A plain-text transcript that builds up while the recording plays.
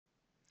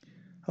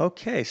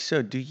Okay,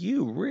 so do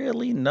you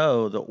really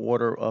know the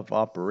order of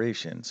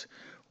operations?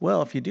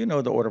 Well, if you do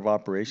know the order of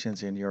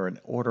operations and you're an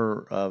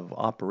order of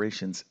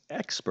operations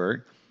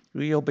expert,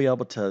 you'll be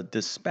able to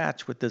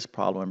dispatch with this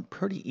problem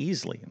pretty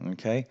easily.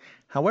 Okay.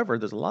 However,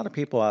 there's a lot of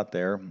people out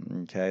there,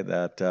 okay,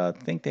 that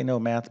think they know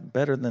math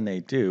better than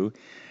they do.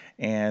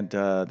 And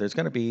there's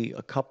going to be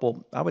a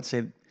couple, I would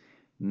say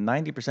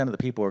 90% of the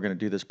people are going to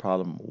do this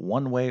problem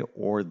one way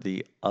or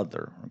the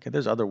other. Okay,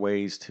 there's other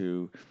ways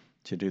to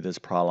do this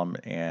problem,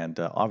 and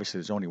obviously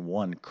there's only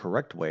one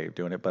correct way of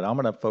doing it. But I'm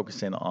going to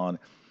focus in on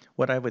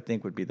what I would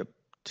think would be the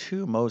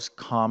two most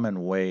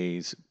common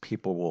ways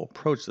people will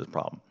approach this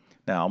problem.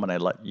 Now, I'm going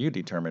to let you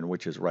determine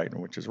which is right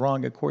and which is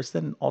wrong. Of course,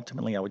 then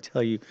ultimately I would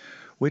tell you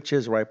which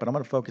is right, but I'm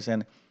going to focus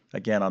in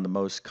again on the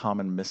most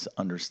common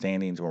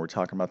misunderstandings when we're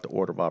talking about the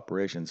order of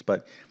operations.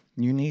 But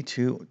you need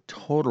to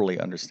totally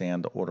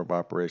understand the order of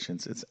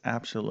operations. It's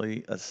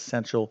absolutely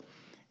essential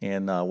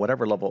in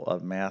whatever level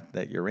of math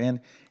that you're in.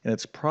 And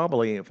it's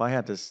probably, if I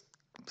had to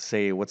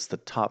say what's the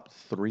top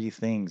three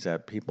things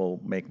that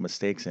people make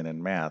mistakes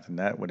in math, and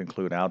that would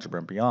include algebra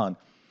and beyond,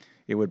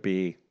 it would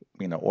be,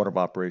 order of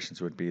operations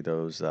would be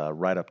those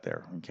right up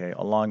there, okay,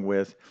 along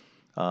with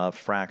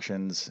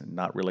fractions,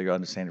 not really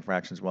understanding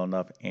fractions well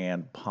enough,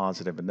 and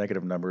positive and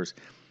negative numbers.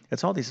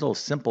 It's all these little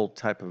simple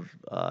type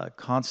of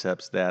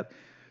concepts that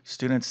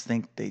students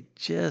think they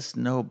just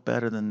know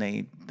better than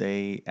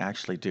they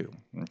actually do.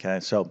 Okay,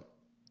 so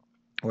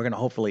we're going to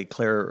hopefully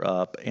clear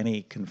up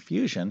any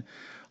confusion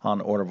on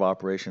order of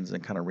operations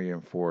and kind of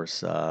reinforce,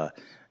 the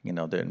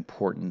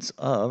importance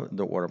of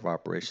the order of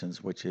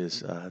operations, which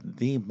is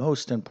the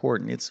most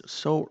important. It's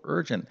so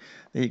urgent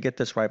that you get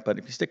this right. But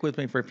if you stick with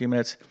me for a few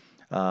minutes,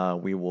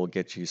 we will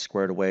get you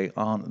squared away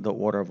on the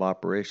order of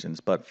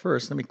operations. But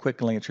first, let me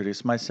quickly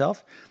introduce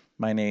myself.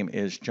 My name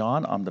is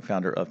John. I'm the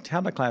founder of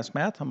TabletClass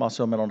Math. I'm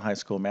also a middle and high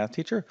school math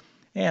teacher.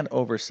 And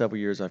over several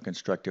years, I've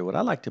constructed what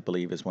I like to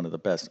believe is one of the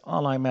best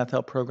online math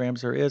help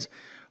programs there is.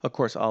 Of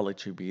course, I'll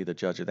let you be the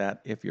judge of that.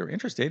 If you're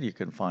interested, you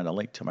can find a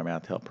link to my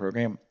math help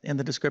program in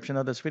the description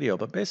of this video.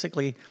 But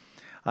basically,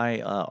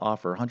 I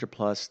offer 100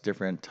 plus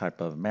different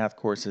type of math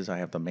courses. I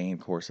have the main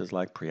courses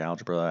like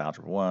pre-algebra,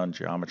 algebra 1,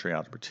 geometry,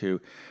 algebra 2.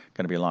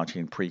 Going to be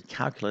launching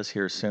pre-calculus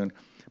here soon.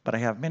 But I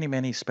have many,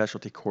 many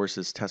specialty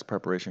courses, test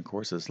preparation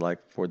courses like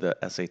for the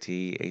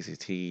SAT,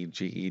 ACT,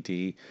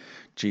 GED,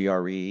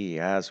 GRE,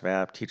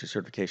 ASVAB, teacher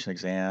certification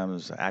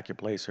exams,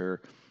 AccuPlacer,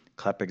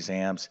 CLEP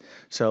exams.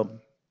 So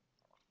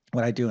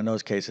what I do in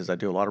those cases, I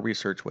do a lot of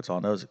research, what's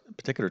on those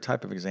particular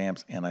type of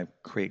exams, and I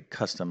create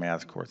custom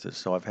math courses.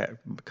 So I've had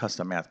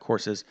custom math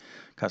courses,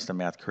 custom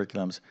math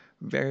curriculums,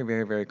 very,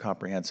 very, very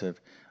comprehensive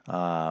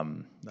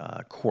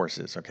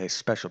courses, okay,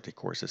 specialty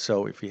courses.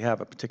 So if you have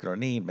a particular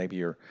need, maybe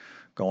you're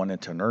going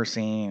into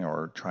nursing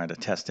or trying to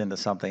test into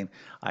something,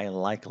 I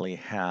likely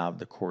have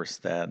the course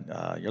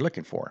that you're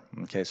looking for,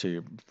 okay,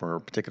 so for a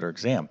particular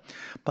exam.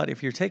 But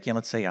if you're taking,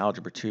 let's say,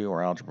 Algebra 2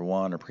 or Algebra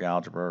 1 or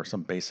pre-algebra or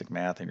some basic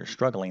math and you're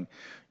struggling,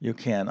 you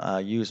can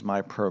use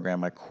my program,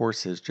 my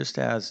courses, just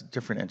as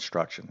different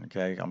instruction.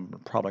 Okay, I'm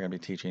probably going to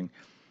be teaching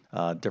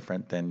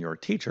different than your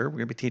teacher. We're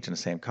going to be teaching the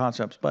same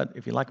concepts, but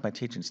if you like my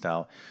teaching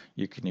style,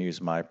 you can use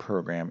my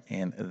program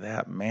in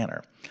that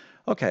manner.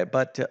 Okay,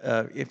 but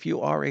if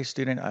you are a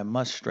student, I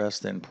must stress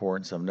the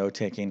importance of note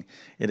taking.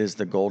 It is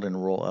the golden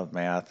rule of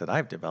math that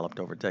I've developed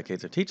over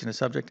decades of teaching the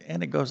subject,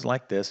 and it goes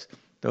like this.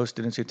 Those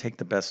students who take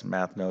the best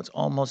math notes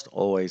almost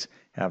always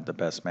have the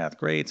best math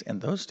grades,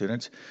 and those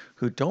students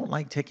who don't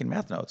like taking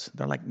math notes,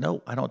 they're like,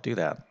 no, I don't do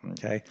that.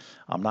 Okay,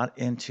 I'm not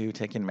into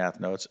taking math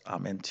notes.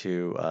 I'm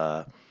into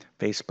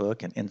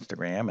Facebook and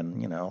Instagram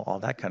and all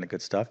that kind of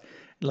good stuff.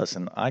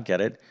 Listen, I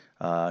get it.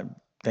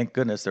 Thank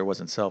goodness there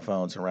wasn't cell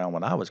phones around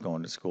when I was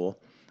going to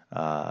school.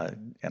 Uh,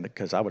 and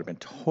because I would have been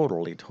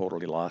totally,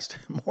 totally lost.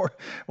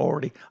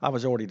 I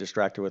was already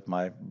distracted with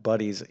my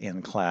buddies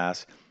in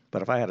class.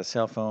 But if I had a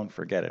cell phone,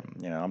 forget it.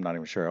 I'm not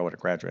even sure I would have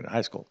graduated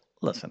high school.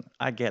 Listen,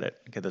 I get it.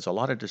 Okay, there's a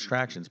lot of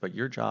distractions, but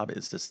your job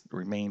is to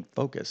remain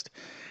focused.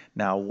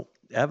 Now,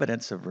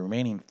 evidence of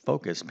remaining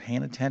focused,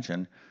 paying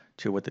attention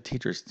to what the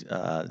teacher's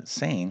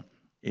saying,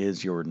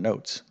 is your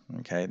notes.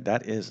 Okay,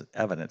 that is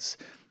evidence.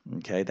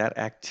 Okay, that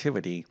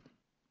activity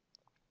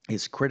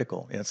is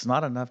critical. It's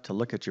not enough to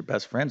look at your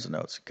best friend's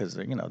notes because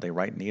they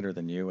write neater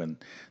than you and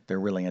they're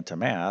really into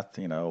math,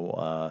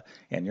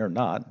 and you're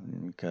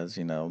not because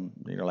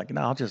you're like,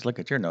 no, I'll just look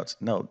at your notes.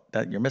 No,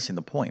 that you're missing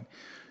the point.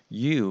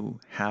 You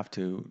have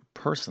to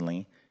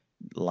personally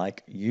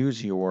like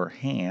use your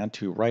hand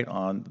to write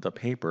on the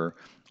paper.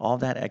 All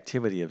that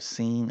activity of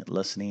seeing,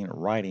 listening,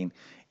 writing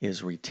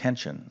is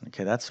retention.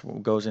 Okay, that's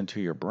what goes into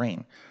your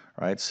brain,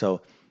 right?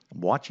 So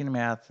watching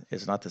math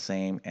is not the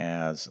same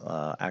as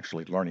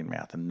actually learning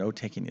math, and note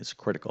taking is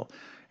critical.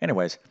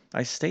 Anyways,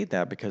 I state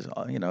that because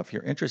if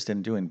you're interested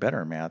in doing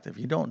better math, if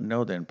you don't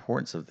know the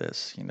importance of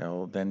this,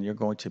 then you're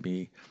going to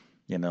be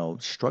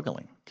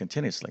struggling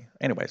continuously.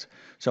 Anyways,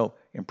 so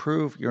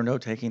improve your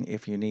note taking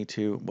if you need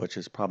to, which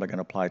is probably going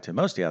to apply to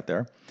most of you out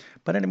there.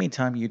 But in the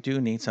meantime, you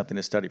do need something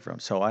to study from.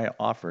 So I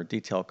offer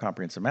detailed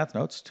comprehensive math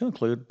notes to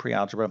include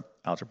pre-algebra,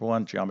 algebra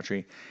 1,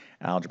 geometry,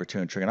 algebra 2,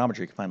 and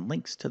trigonometry. You can find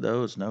links to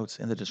those notes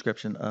in the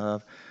description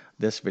of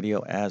this video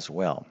as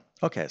well.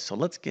 Okay, so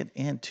let's get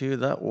into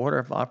the order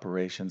of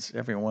operations,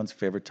 everyone's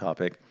favorite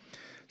topic.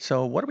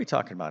 So what are we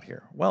talking about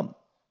here? Well,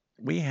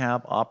 we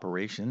have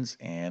operations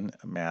in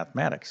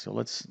mathematics. So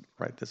let's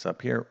write this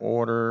up here.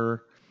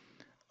 Order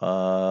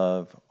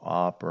of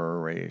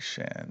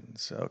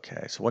operations.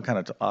 Okay, so what kind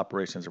of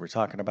operations are we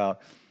talking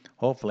about?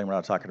 Hopefully we're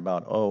not talking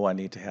about, oh, I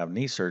need to have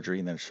knee surgery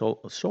and then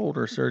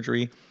shoulder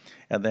surgery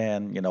and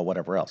then,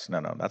 whatever else.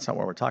 No, that's not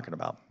what we're talking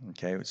about.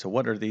 Okay, so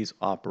what are these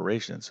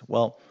operations?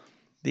 Well,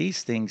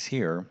 these things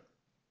here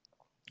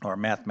are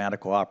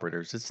mathematical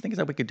operators. It's things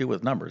that we could do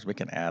with numbers. We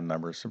can add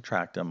numbers,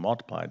 subtract them,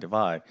 multiply,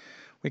 divide.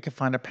 We can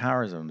find the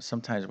powers of them.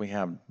 Sometimes we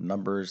have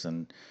numbers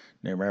and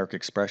numeric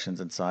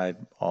expressions inside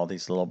all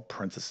these little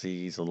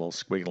parentheses, little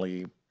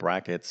squiggly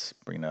brackets,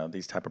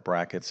 these type of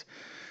brackets.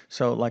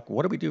 So like,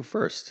 what do we do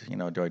first?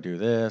 Do I do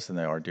this and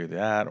then or do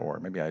that, or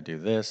maybe I do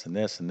this and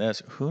this and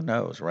this? Who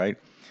knows, right?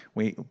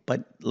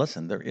 But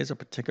listen, there is a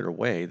particular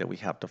way that we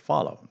have to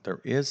follow.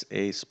 There is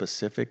a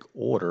specific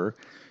order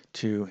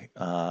to,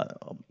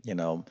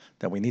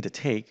 that we need to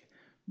take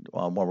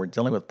when we're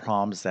dealing with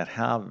problems that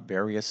have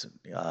various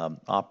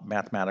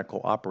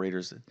mathematical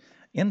operators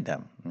in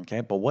them.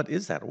 Okay, but what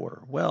is that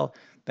order? Well,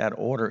 that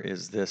order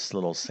is this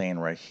little saying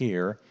right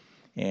here.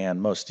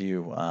 And most of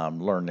you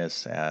learn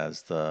this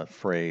as the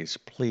phrase,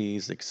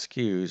 please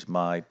excuse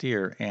my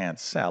dear Aunt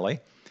Sally.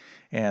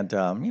 And,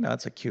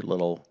 it's a cute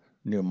little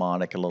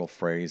mnemonic, a little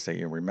phrase that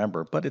you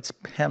remember, but it's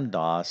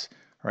PEMDAS,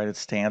 right? It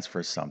stands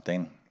for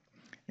something.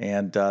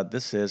 And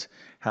this is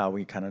how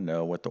we kind of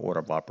know what the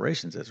order of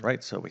operations is,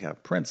 right? So we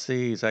have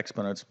parentheses,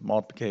 exponents,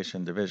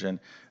 multiplication,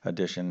 division,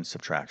 addition,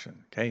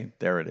 subtraction. Okay,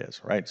 there it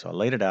is, right? So I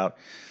laid it out,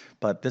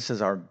 but this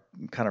is our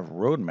kind of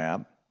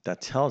roadmap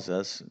that tells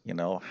us,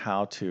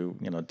 how to,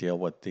 deal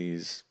with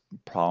these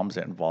problems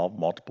that involve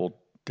multiple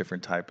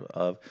different type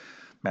of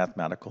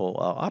mathematical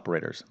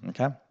operators.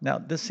 Okay, now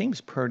this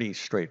seems pretty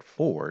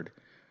straightforward.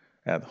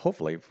 And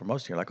hopefully for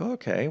most of you, you're like, oh,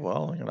 okay,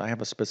 well, I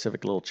have a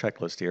specific little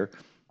checklist here.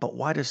 But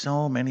why do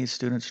so many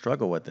students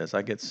struggle with this?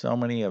 I get so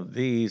many of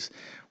these.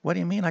 What do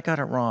you mean I got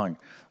it wrong?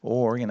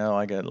 Or,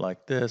 I get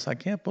like this. I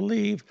can't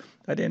believe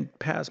I didn't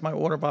pass my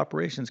order of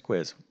operations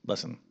quiz.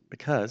 Listen,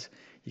 because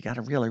you got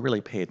to really,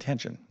 really pay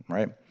attention,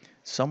 right?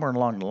 Somewhere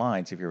along the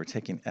lines, if you were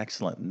taking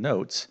excellent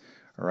notes,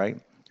 all right,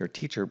 your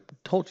teacher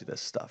told you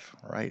this stuff,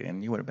 right?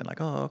 And you would have been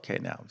like, oh, okay,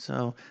 now.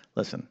 So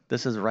listen,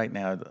 this is right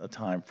now a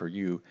time for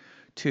you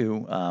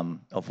to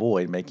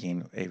avoid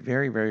making a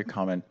very, very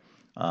common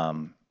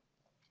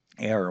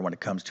error when it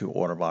comes to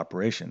order of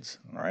operations.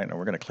 All right, and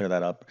we're going to clear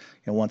that up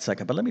in 1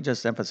 second. But let me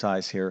just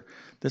emphasize here,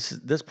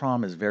 this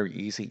problem is very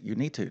easy. You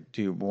need to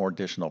do more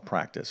additional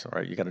practice. All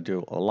right, you got to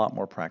do a lot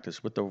more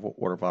practice with the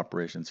order of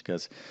operations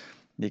because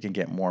you can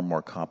get more and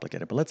more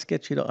complicated. But let's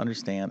get you to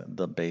understand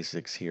the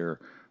basics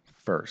here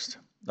first.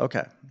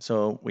 Okay,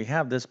 so we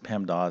have this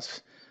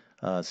PEMDAS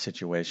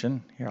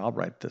situation. Here, I'll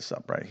write this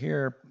up right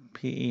here.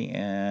 PEMDAS.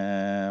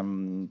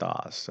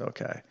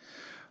 Okay.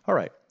 All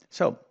right.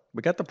 So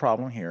we got the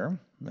problem here,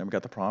 and we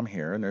got the problem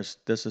here, and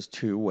this is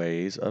two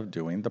ways of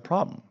doing the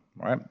problem.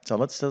 All right. So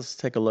let's just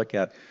take a look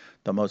at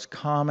the most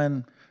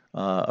common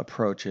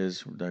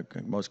approaches, the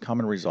most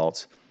common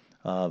results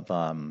of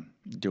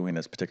doing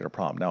this particular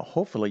problem. Now,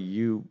 hopefully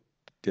you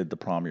did the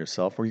problem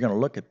yourself, or you're going to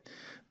look at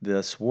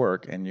this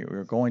work and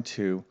you're going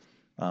to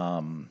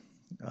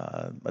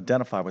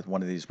identify with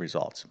one of these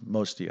results.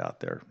 Most of you out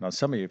there. Now,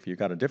 some of you, if you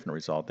got a different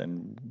result,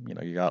 then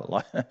you got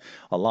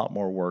a lot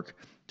more work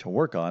to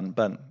work on.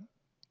 But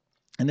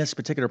in this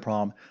particular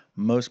problem,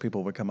 most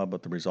people would come up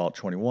with the result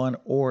 21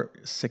 or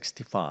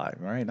 65.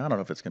 Right? I don't know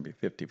if it's going to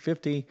be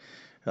 50-50.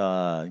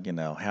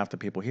 Half the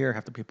people here,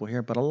 half the people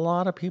here. But a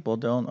lot of people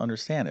don't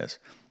understand this.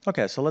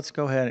 Okay, so let's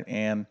go ahead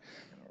and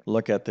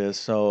look at this.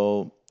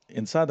 So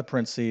inside the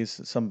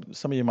parentheses, some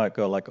of you might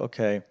go like,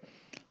 okay.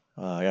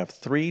 I have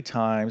 3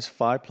 times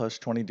 5 plus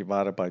 20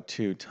 divided by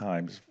 2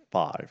 times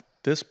 5.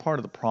 This part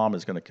of the problem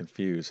is going to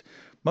confuse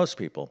most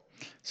people.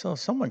 So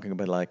someone can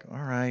be like, all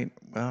right,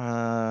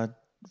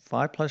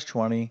 5 plus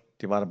 20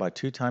 divided by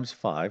 2 times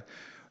 5.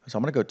 So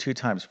I'm going to go 2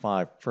 times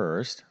 5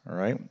 first, all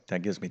right?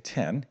 That gives me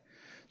 10.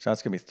 So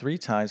that's going to be 3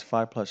 times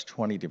 5 plus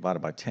 20 divided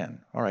by 10.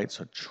 All right,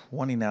 so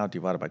 20 now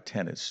divided by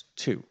 10 is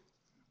 2.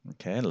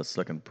 Okay, that's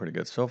looking pretty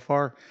good so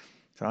far.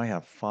 So I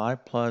have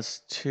 5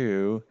 plus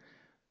 2.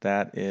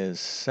 That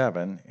is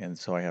 7, and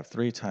so I have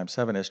 3 times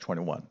 7 is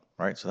 21.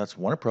 All right, so that's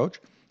one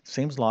approach.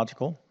 Seems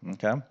logical,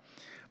 okay?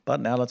 But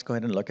now let's go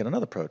ahead and look at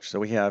another approach. So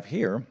we have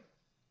here,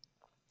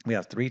 we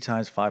have 3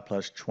 times 5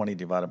 plus 20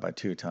 divided by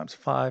 2 times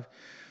 5.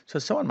 So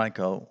someone might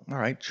go, all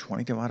right,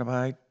 20 divided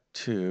by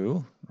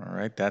 2, all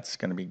right, that's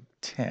going to be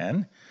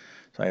 10.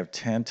 So I have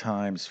 10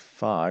 times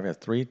 5. I have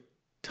 3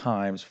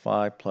 times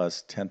 5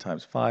 plus 10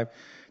 times 5.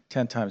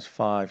 10 times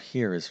 5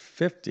 here is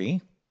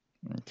 50.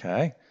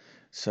 Okay,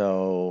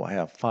 so I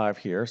have 5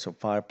 here. So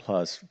 5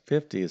 plus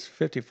 50 is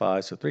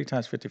 55. So 3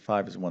 times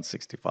 55 is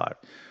 165.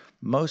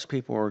 Most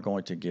people are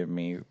going to give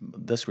me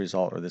this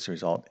result or this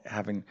result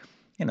having,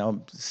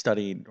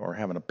 studied or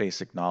having a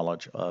basic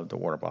knowledge of the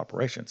order of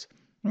operations.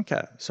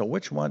 Okay, so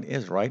which one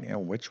is right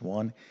and which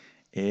one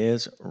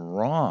is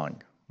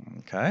wrong?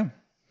 Okay,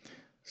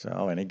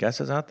 so any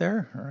guesses out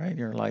there? All right,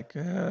 you're like,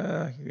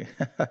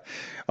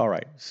 all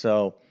right,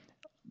 so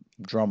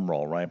drum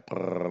roll, right?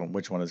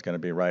 Which one is going to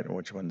be right and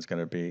which one is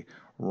going to be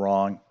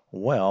wrong?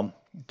 Well,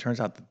 it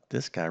turns out that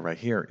this guy right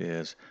here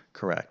is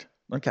correct.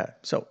 Okay,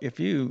 so if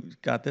you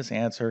got this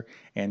answer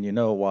and you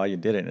know why you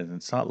did it and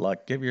it's not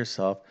luck, give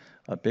yourself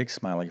a big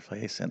smiley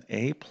face, an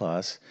A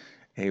plus,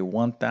 a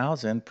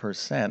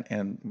 1000%.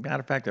 And matter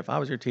of fact, if I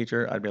was your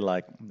teacher, I'd be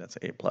like, that's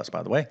A plus,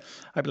 by the way.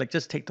 I'd be like,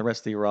 just take the rest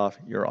of the year off.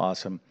 You're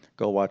awesome.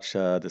 Go watch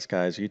this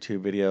guy's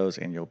YouTube videos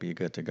and you'll be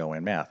good to go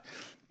in math.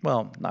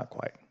 Well, not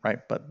quite,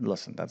 right? But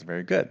listen, that's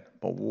very good.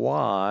 But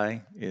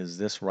why is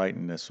this right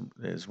and this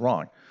is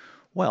wrong?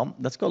 Well,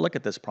 let's go look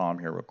at this problem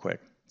here real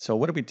quick. So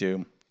what do we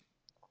do?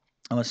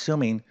 I'm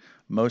assuming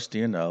most of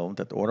you know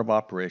that the order of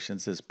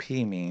operations is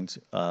P means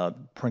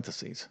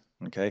parentheses,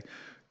 okay?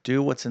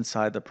 Do what's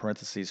inside the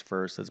parentheses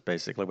first. That's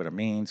basically what it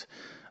means.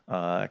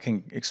 I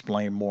can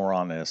explain more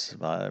on this.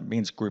 It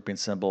means grouping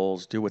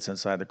symbols. Do what's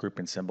inside the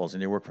grouping symbols,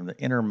 and you work from the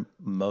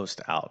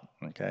innermost out.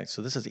 Okay,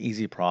 so this is an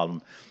easy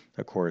problem.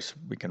 Of course,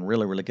 we can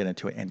really get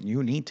into it, and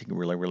you need to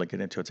really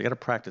get into it. So you got to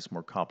practice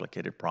more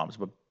complicated problems.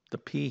 But the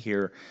P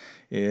here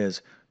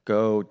is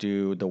go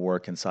do the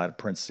work inside of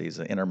parentheses,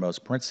 the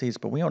innermost parentheses.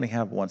 But we only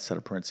have one set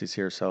of parentheses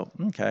here, so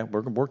okay,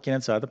 we're working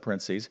inside the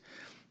parentheses.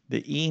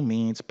 The E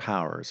means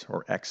powers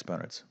or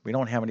exponents. We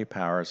don't have any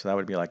powers, so that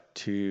would be like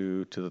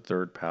 2 to the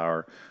third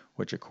power,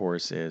 which of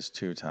course is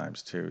 2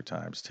 times 2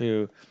 times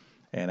 2,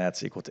 and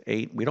that's equal to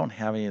 8. We don't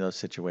have any of those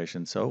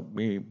situations, so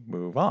we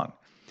move on.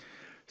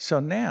 So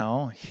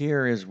now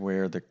here is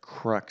where the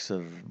crux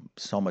of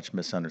so much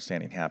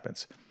misunderstanding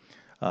happens.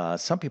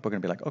 Some people are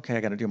going to be like, okay,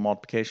 I got to do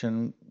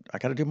multiplication. I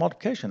got to do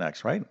multiplication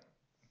next, right?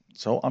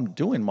 So I'm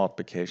doing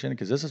multiplication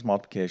because this is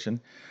multiplication.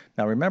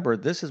 Now remember,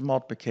 this is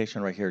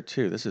multiplication right here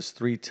too. This is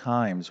 3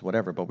 times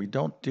whatever, but we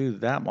don't do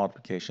that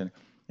multiplication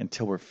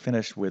until we're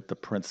finished with the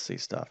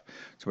parentheses stuff.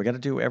 So we got to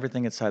do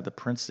everything inside the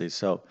parentheses.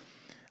 So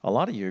a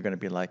lot of you are going to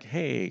be like,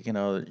 hey,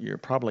 you're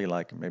probably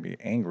like maybe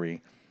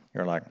angry.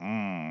 You're like,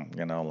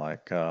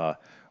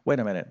 wait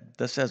a minute.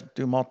 This says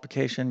do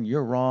multiplication.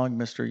 You're wrong,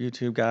 Mr.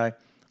 YouTube guy.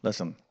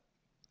 Listen,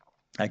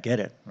 I get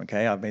it.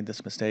 Okay. I've made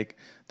this mistake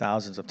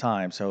thousands of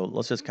times. So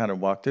let's just kind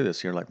of walk through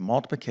this here. Like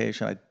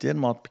multiplication, I did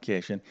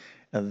multiplication,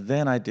 and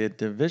then I did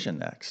division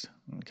next.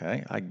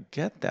 Okay. I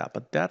get that,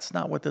 but that's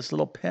not what this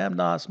little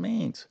PEMDAS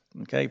means.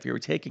 Okay. If you were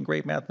taking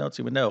great math notes,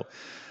 you would know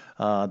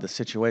the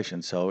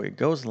situation. So it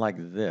goes like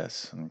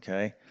this.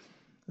 Okay.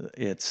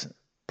 It's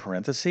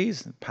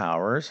parentheses,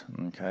 powers.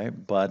 Okay.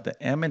 But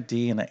the M and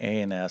D and the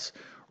A and S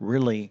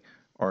really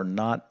are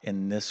not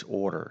in this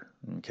order.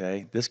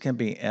 Okay. This can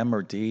be M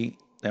or D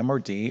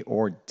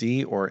or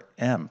D or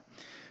M.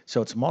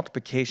 So it's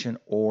multiplication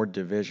or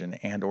division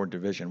or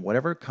division.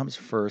 Whatever comes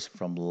first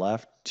from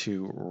left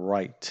to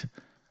right,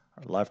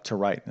 or left to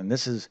right. And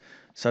this is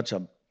such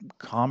a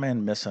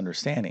common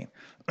misunderstanding.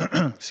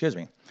 Excuse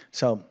me.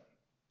 So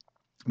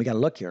we got to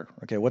look here.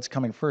 Okay, what's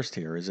coming first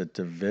here? Is it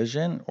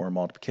division or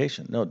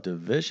multiplication? No,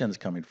 division's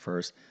coming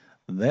first,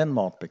 then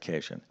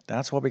multiplication.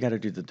 That's why we got to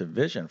do the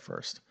division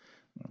first.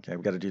 Okay,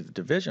 we got to do the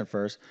division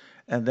first,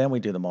 and then we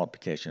do the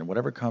multiplication.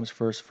 Whatever comes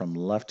first from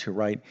left to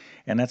right,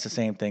 and that's the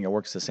same thing. It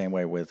works the same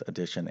way with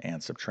addition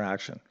and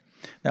subtraction.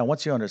 Now,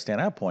 once you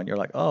understand that point, you're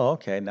like, oh,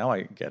 okay, now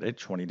I get it.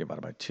 20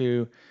 divided by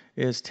 2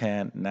 is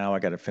 10. Now I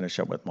got to finish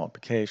up with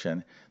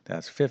multiplication.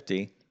 That's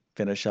 50.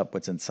 Finish up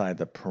what's inside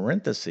the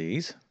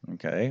parentheses.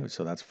 Okay,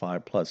 so that's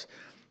 5 plus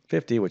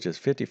 50, which is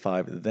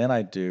 55. Then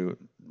I do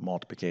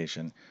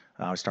multiplication.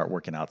 I start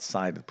working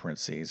outside the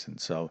parentheses. And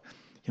so,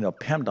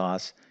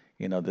 PEMDAS,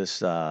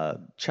 this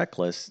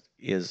checklist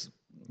is,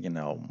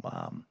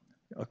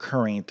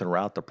 occurring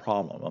throughout the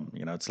problem.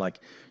 It's like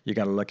you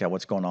got to look at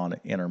what's going on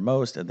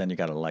innermost, and then you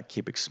got to like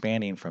keep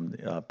expanding from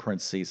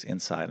parentheses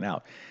inside and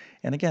out.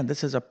 And again,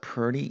 this is a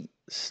pretty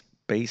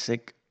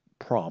basic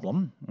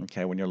problem,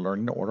 okay, when you're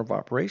learning the order of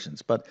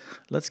operations. But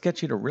let's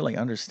get you to really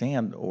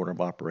understand the order of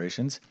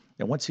operations.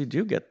 And once you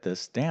do get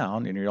this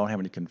down and you don't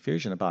have any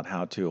confusion about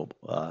how to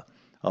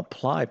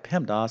apply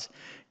PEMDAS,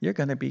 you're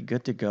going to be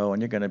good to go,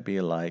 and you're going to be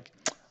like,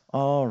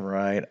 all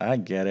right, I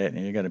get it.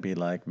 And you're going to be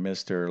like,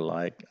 Mr.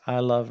 Like, I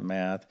love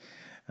math.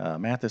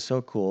 Math is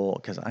so cool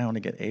because I only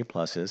get A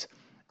pluses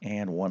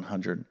and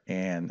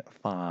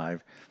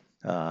 105,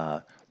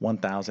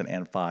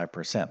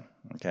 1005%.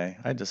 Okay.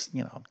 I just,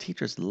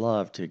 teachers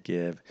love to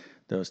give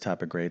those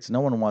type of grades.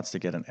 No one wants to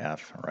get an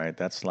F, right?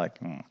 That's like,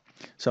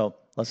 So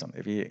listen,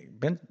 if you've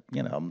been,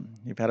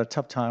 you've had a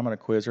tough time on a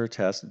quiz or a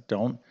test,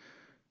 don't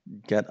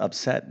get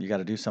upset. You got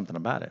to do something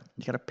about it.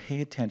 You got to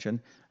pay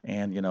attention,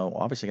 and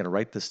obviously you got to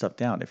write this stuff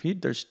down. If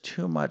there's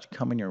too much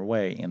coming your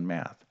way in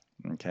math,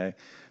 okay,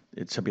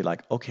 it should be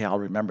like, okay, I'll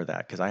remember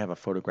that because I have a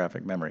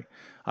photographic memory.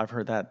 I've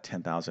heard that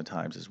 10,000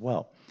 times as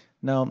well.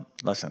 No,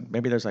 listen,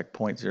 maybe there's like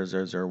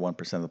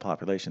 0.0001% of the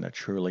population that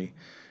truly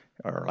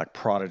are like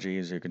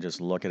prodigies who can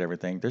just look at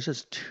everything. There's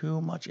just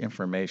too much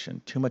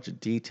information, too much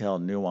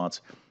detailed,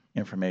 nuanced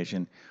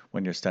information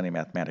when you're studying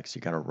mathematics.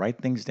 You got to write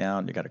things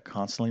down, you got to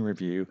constantly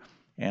review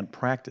and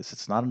practice.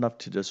 It's not enough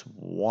to just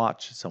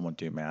watch someone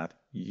do math.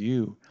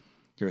 You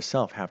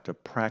yourself have to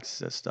practice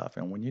this stuff.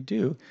 And when you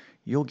do,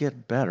 you'll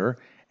get better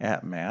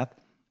at math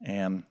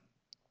and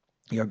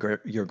your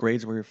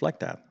grades will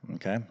reflect that.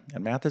 Okay,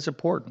 and math is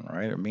important,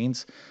 right? It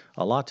means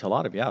a lot to a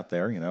lot of you out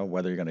there.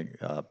 Whether you're going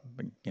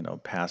to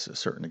pass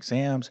certain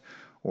exams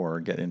or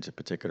get into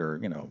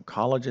particular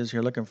colleges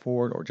you're looking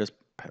for, or just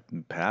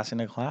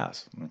passing a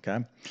class. Okay,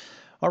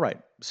 all right.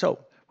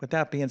 So with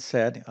that being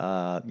said,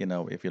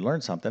 if you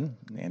learned something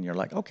and you're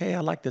like, okay,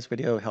 I like this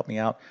video, help me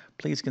out,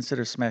 please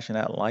consider smashing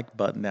that like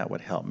button. That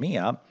would help me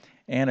out.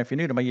 And if you're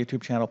new to my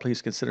YouTube channel,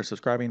 please consider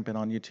subscribing. Been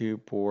on YouTube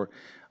for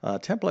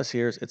 10 plus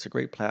years. It's a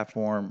great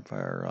platform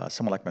for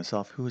someone like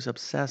myself who is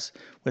obsessed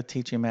with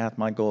teaching math.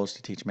 My goal is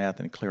to teach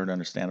math in a clear and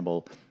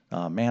understandable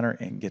manner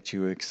and get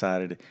you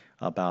excited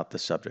about the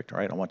subject. All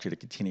right, I want you to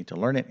continue to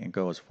learn it and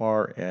go as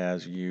far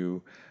as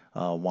you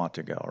want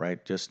to go.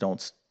 Right, just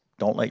don't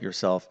let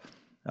yourself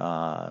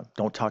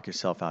don't talk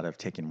yourself out of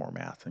taking more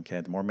math.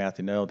 Okay, the more math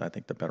you know, I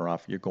think the better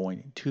off you're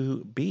going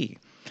to be.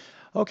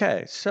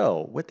 Okay,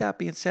 so with that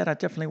being said, I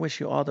definitely wish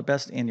you all the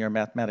best in your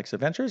mathematics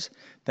adventures.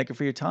 Thank you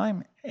for your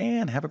time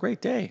and have a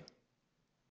great day.